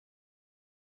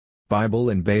Bible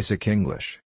in Basic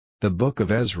English. The Book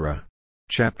of Ezra.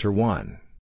 Chapter 1.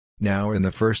 Now in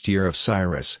the first year of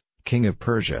Cyrus, king of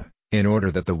Persia, in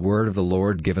order that the word of the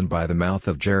Lord given by the mouth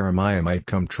of Jeremiah might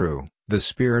come true, the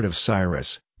spirit of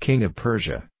Cyrus, king of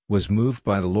Persia, was moved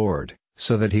by the Lord,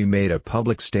 so that he made a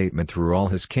public statement through all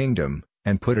his kingdom,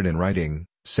 and put it in writing,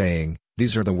 saying,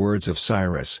 These are the words of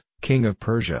Cyrus, king of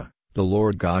Persia: The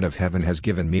Lord God of heaven has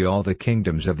given me all the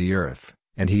kingdoms of the earth,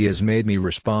 and he has made me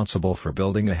responsible for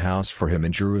building a house for him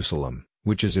in Jerusalem,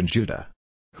 which is in Judah.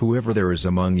 Whoever there is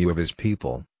among you of his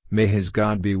people, may his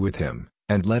God be with him,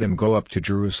 and let him go up to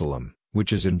Jerusalem,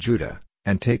 which is in Judah,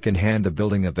 and take in hand the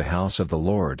building of the house of the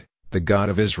Lord, the God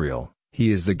of Israel.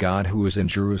 He is the God who is in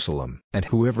Jerusalem. And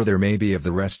whoever there may be of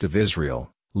the rest of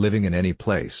Israel, living in any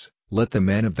place, let the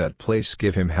men of that place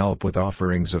give him help with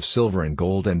offerings of silver and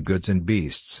gold and goods and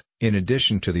beasts, in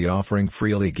addition to the offering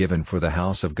freely given for the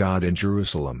house of God in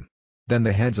Jerusalem. Then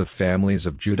the heads of families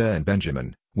of Judah and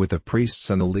Benjamin, with the priests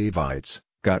and the Levites,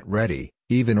 got ready,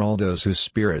 even all those whose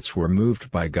spirits were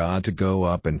moved by God to go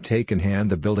up and take in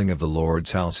hand the building of the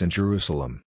Lord's house in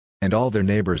Jerusalem. And all their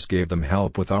neighbors gave them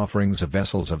help with offerings of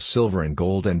vessels of silver and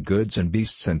gold and goods and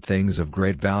beasts and things of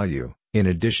great value, in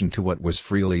addition to what was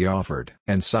freely offered.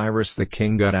 And Cyrus the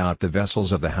king got out the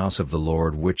vessels of the house of the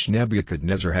Lord which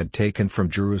Nebuchadnezzar had taken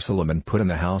from Jerusalem and put in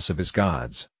the house of his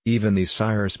gods. Even these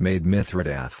Cyrus made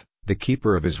Mithredath, the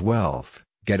keeper of his wealth,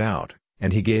 get out,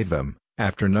 and he gave them,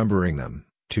 after numbering them,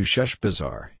 to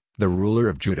Sheshbazzar, the ruler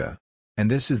of Judah.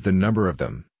 And this is the number of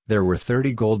them: there were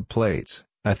 30 gold plates,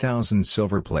 1,000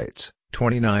 silver plates,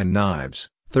 29 knives,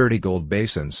 30 gold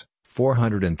basins,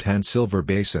 410 silver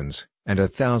basins, and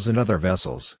 1,000 other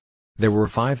vessels. There were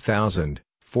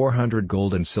 5,400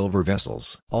 gold and silver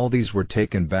vessels. All these were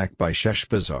taken back by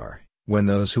Sheshbazzar, when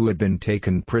those who had been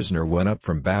taken prisoner went up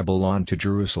from Babylon to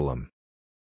Jerusalem.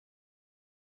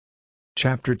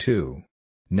 Chapter 2.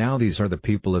 Now these are the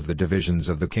people of the divisions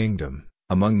of the kingdom,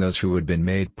 among those who had been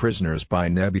made prisoners by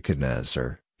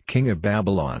Nebuchadnezzar, king of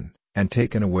Babylon, and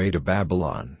taken away to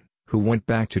Babylon, who went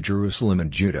back to Jerusalem and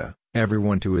Judah,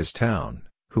 everyone to his town,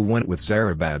 who went with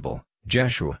Zerubbabel,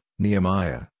 Jeshua,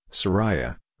 Nehemiah,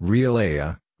 Sariah,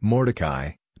 Reelaiah,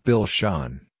 Mordecai,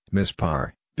 Bilshan,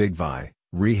 Mispar, Bigvai,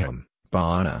 Rehum,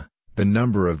 Baanah. The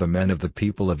number of the men of the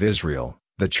people of Israel,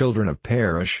 the children of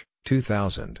Parosh,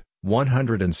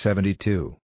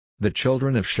 2,172. The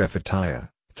children of Shephatiah,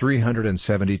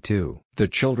 372. The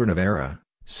children of Era,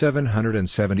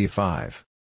 775.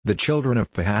 The children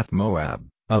of Pahath-Moab,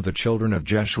 of the children of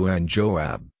Jeshua and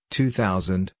Joab,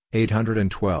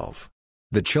 2,812.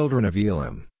 The children of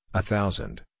Elam,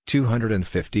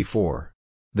 1,254.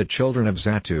 The children of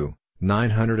Zattu,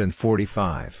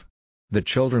 945. The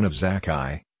children of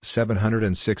Zakkai,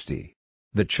 760.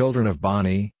 The children of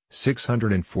Bani,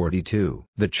 642.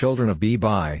 The children of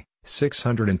Bebai,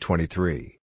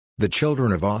 623. The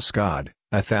children of Osgod,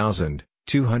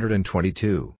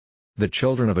 1,222. The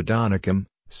children of Adonikam,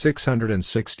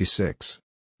 666.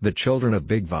 The children of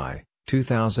Bigvai,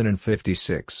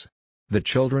 2,056. The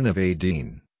children of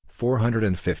Adin,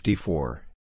 454.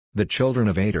 The children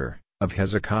of Ater, of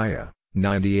Hezekiah,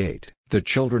 98. The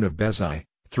children of Bezai,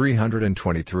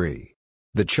 323.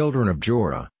 The children of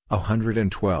Jorah,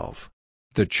 112.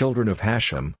 The children of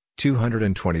Hashem,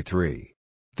 223.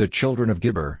 The children of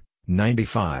Gibber,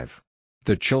 95.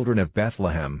 The children of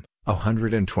Bethlehem,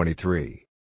 123.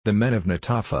 The men of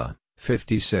Netopha,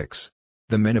 56.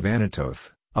 The men of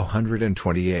Anatoth,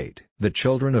 128. The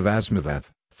children of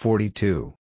Azmaveth,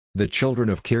 42. The children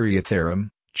of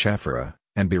Kiriatharim, Chephirah,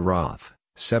 and Beeroth,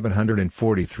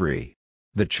 743.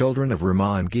 The children of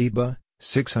Ramah and Geba,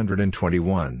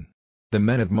 621. The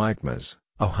men of Michmas,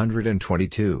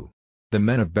 122. The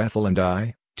men of Bethel and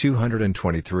Ai,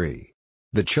 223.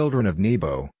 The children of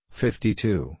Nebo,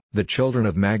 52. The children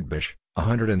of Magbish,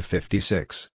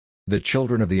 156. The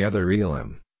children of the other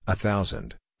Elam,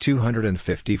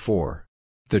 1,254.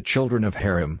 The children of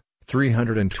Harim,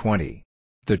 320.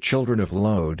 The children of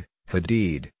Lod,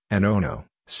 Hadid, and Ono,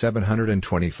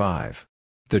 725.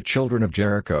 The children of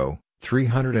Jericho,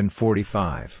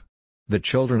 345. The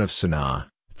children of Sanaa,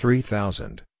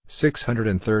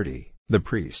 3,630. The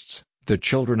priests, the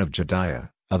children of Jediah,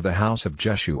 of the house of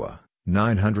Jeshua,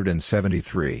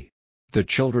 973. The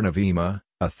children of Ema,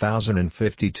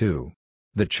 1,052.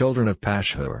 The children of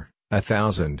Pashhur,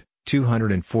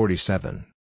 1,247.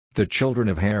 The children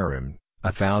of Harim,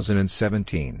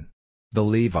 1,017. The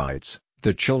Levites,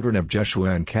 the children of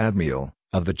Jeshua and Kadmiel,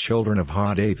 of the children of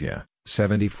Hodaviah,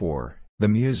 74. The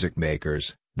music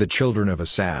makers, the children of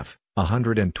Asaph,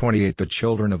 128. The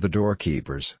children of the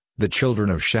doorkeepers, the children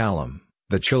of Shallum,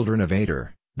 the children of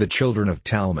Ater, the children of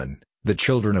Talmon, the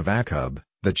children of Akub,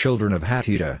 The children of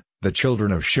Hatita, the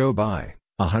children of Shobai,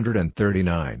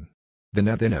 139. The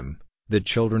Nethinim, the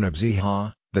children of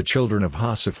Zihah, the children of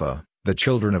Hasapha, the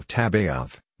children of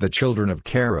Tabaoth, the children of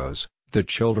Keros, the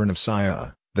children of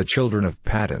Siah, the children of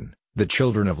Paddan, the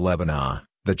children of Lebanah,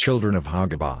 the children of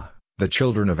Hagabah, the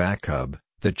children of Akkub,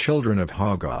 the children of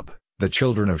Hagab, the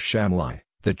children of Shamlai,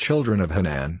 the children of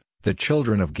Hanan, the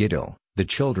children of Giddel, the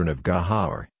children of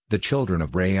Gahar, the children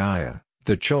of Reiah,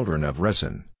 the children of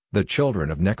Resen, the children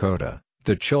of Nekoda,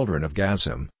 the children of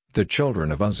Gazam, the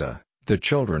children of Uzzah, the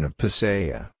children of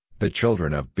Paseah, the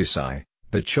children of Besai,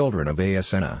 the children of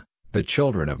Asena, the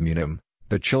children of Munim,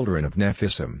 the children of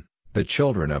Nephisim, the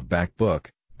children of Bakbuk,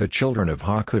 the children of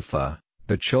Hakupha,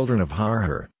 the children of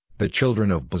Harher, the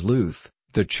children of Bazluth,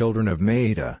 the children of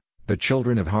Maida, the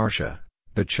children of Harsha,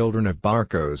 the children of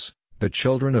Barkos, the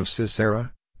children of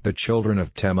Sisera, the children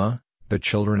of Tema, the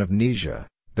children of Nejah,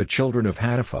 the children of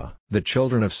Hatipha, the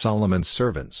children of Solomon's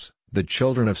servants, the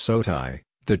children of Sotai,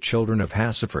 the children of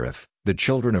Hassaphareth, the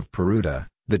children of Peruda,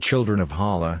 the children of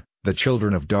Hala, the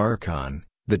children of Darkon,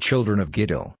 the children of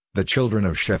Giddel, the children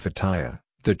of Shephatiah,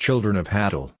 the children of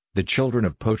Hattil, the children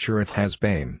of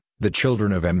Pochereth-Hasbaim, the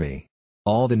children of Emmi.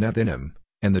 All the Nethinim,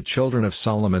 and the children of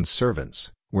Solomon's servants,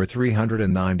 were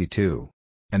 392.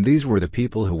 And these were the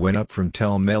people who went up from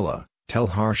Tel Melah, Tel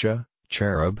Harsha,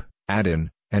 Cherub,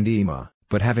 Adin, and Emah,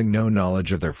 but having no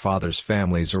knowledge of their fathers'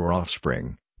 families or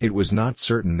offspring, it was not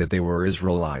certain that they were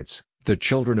Israelites. The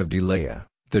children of Delaiah,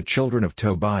 the children of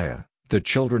Tobiah, the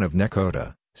children of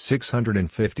Nekoda,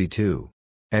 652.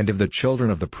 And of the children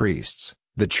of the priests,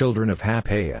 the children of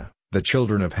Happaiah, the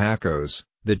children of Hakkos,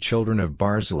 the children of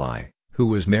Barzillai, who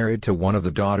was married to one of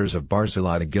the daughters of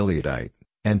Barzillai the Gileadite,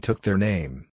 and took their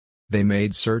name. They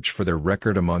made search for their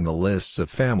record among the lists of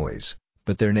families,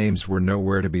 but their names were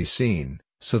nowhere to be seen,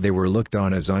 so they were looked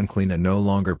on as unclean and no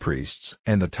longer priests.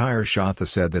 And the Tirshatha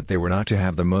said that they were not to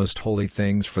have the most holy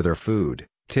things for their food,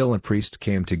 till a priest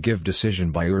came to give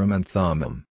decision by Urim and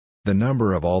Thummim. The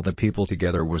number of all the people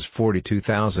together was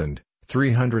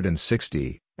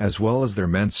 42,360, as well as their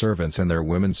men servants and their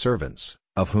women servants,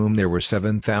 of whom there were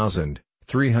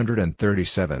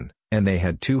 7,337, and they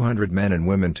had 200 men and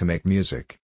women to make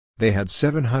music. They had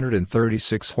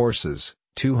 736 horses,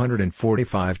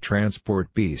 245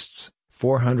 transport beasts,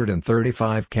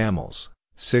 435 camels,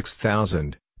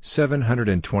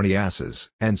 6,720 asses.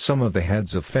 And some of the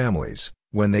heads of families,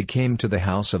 when they came to the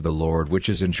house of the Lord which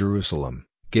is in Jerusalem,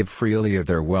 give freely of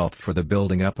their wealth for the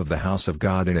building up of the house of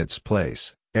God in its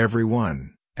place. Every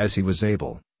one, as he was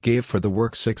able, gave for the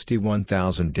work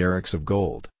 61,000 derricks of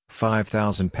gold,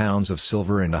 5,000 pounds of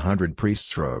silver and 100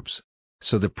 priests' robes.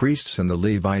 So the priests and the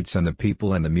Levites and the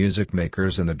people and the music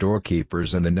makers and the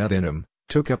doorkeepers and the Nethinim,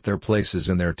 took up their places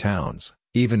in their towns,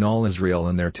 even all Israel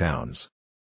in their towns.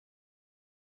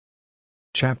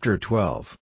 Chapter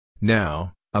 12.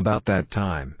 Now, about that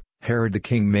time, Herod the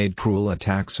king made cruel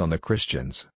attacks on the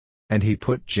Christians. And he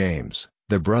put James,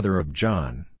 the brother of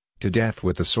John, to death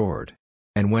with the sword.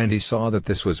 And when he saw that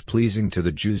this was pleasing to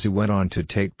the Jews, he went on to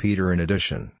take Peter in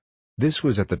addition. This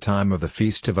was at the time of the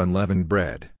feast of unleavened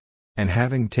bread. And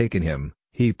having taken him,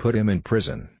 he put him in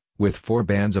prison, with 4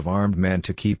 bands of armed men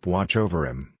to keep watch over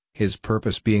him, his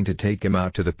purpose being to take him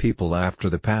out to the people after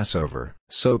the Passover.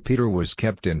 So Peter was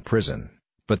kept in prison,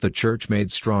 but the church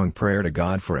made strong prayer to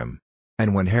God for him.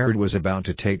 And when Herod was about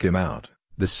to take him out,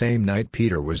 the same night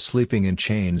Peter was sleeping in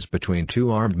chains between 2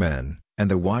 armed men,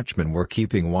 and the watchmen were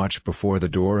keeping watch before the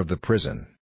door of the prison.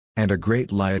 And a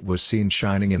great light was seen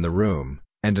shining in the room,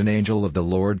 and an angel of the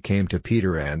Lord came to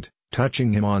Peter and,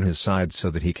 touching him on his side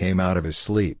so that he came out of his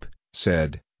sleep,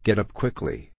 said, "Get up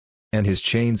quickly." And his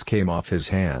chains came off his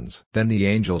hands. Then the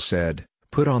angel said,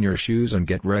 "Put on your shoes and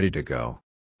get ready to go."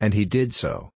 And he did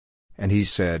so. And he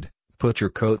said, "Put your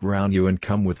coat round you and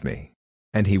come with me."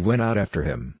 And he went out after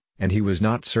him, and he was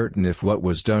not certain if what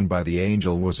was done by the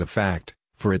angel was a fact,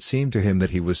 for it seemed to him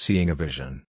that he was seeing a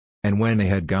vision. And when they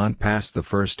had gone past the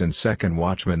first and second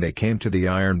watchmen, they came to the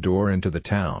iron door into the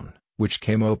town, which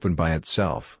came open by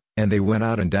itself. And they went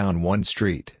out and down one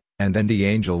street, and then the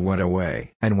angel went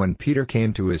away. And when Peter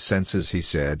came to his senses, he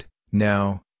said,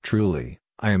 "Now, truly,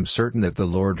 I am certain that the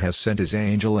Lord has sent his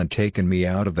angel and taken me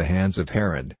out of the hands of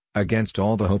Herod, against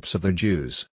all the hopes of the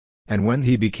Jews." And when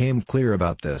he became clear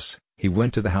about this, he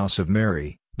went to the house of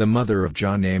Mary, the mother of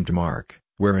John named Mark,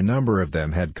 where a number of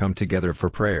them had come together for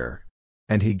prayer.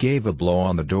 And he gave a blow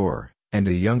on the door, and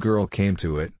a young girl came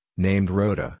to it, named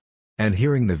Rhoda. And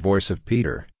hearing the voice of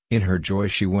Peter, in her joy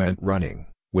she went running,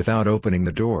 without opening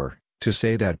the door, to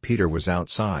say that Peter was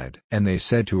outside. And they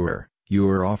said to her, "You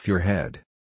are off your head."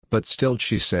 But still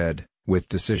she said, with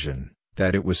decision,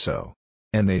 that it was so.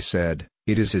 And they said,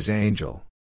 "It is his angel."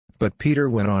 But Peter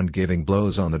went on giving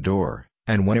blows on the door,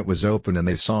 and when it was open and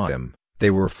they saw him, they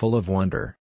were full of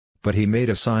wonder. But he made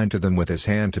a sign to them with his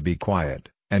hand to be quiet,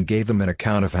 and gave them an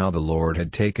account of how the Lord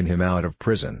had taken him out of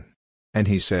prison. And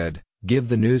he said, "Give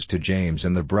the news to James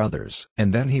and the brothers."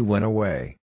 And then he went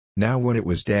away. Now when it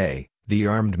was day, the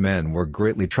armed men were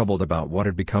greatly troubled about what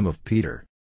had become of Peter.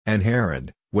 And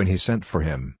Herod, when he sent for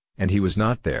him, and he was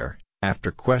not there,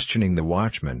 after questioning the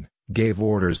watchmen, gave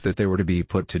orders that they were to be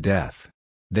put to death.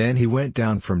 Then he went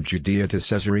down from Judea to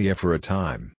Caesarea for a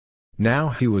time. Now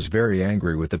he was very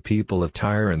angry with the people of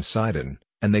Tyre and Sidon,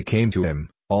 and they came to him,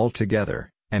 all together,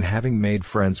 and having made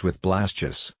friends with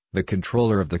Blastus, the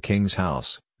controller of the king's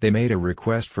house, they made a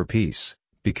request for peace,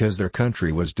 because their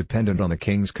country was dependent on the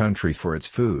king's country for its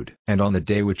food. And on the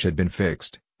day which had been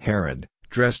fixed, Herod,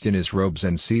 dressed in his robes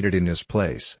and seated in his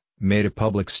place, made a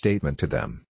public statement to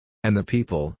them. And the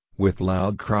people, with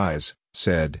loud cries,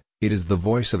 said, "It is the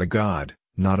voice of a god,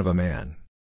 not of a man."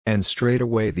 And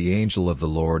straightway the angel of the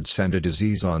Lord sent a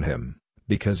disease on him,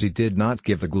 because he did not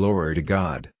give the glory to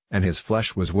God, and his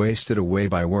flesh was wasted away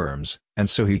by worms, and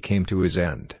so he came to his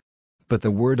end. But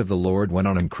the word of the Lord went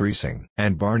on increasing.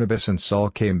 And Barnabas and Saul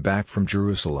came back from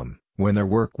Jerusalem, when their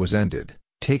work was ended,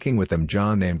 taking with them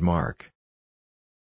John named Mark.